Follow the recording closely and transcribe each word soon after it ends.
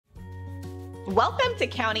Welcome to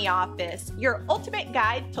County Office, your ultimate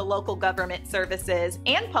guide to local government services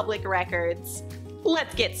and public records.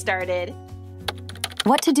 Let's get started.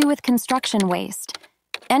 What to do with construction waste?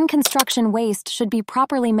 Construction waste should be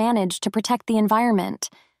properly managed to protect the environment.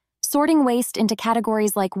 Sorting waste into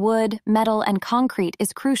categories like wood, metal, and concrete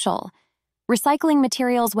is crucial. Recycling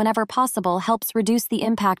materials whenever possible helps reduce the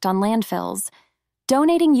impact on landfills.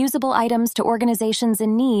 Donating usable items to organizations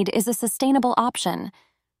in need is a sustainable option.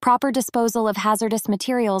 Proper disposal of hazardous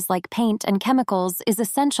materials like paint and chemicals is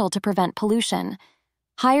essential to prevent pollution.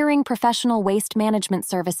 Hiring professional waste management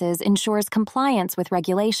services ensures compliance with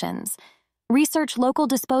regulations. Research local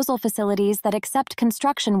disposal facilities that accept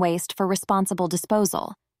construction waste for responsible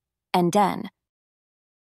disposal. And then.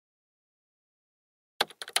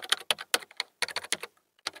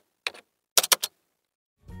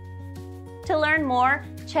 To learn more,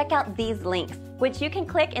 check out these links, which you can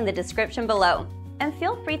click in the description below. And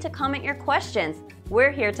feel free to comment your questions.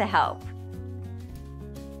 We're here to help.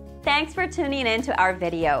 Thanks for tuning in to our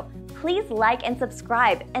video. Please like and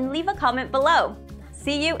subscribe and leave a comment below.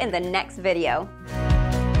 See you in the next video.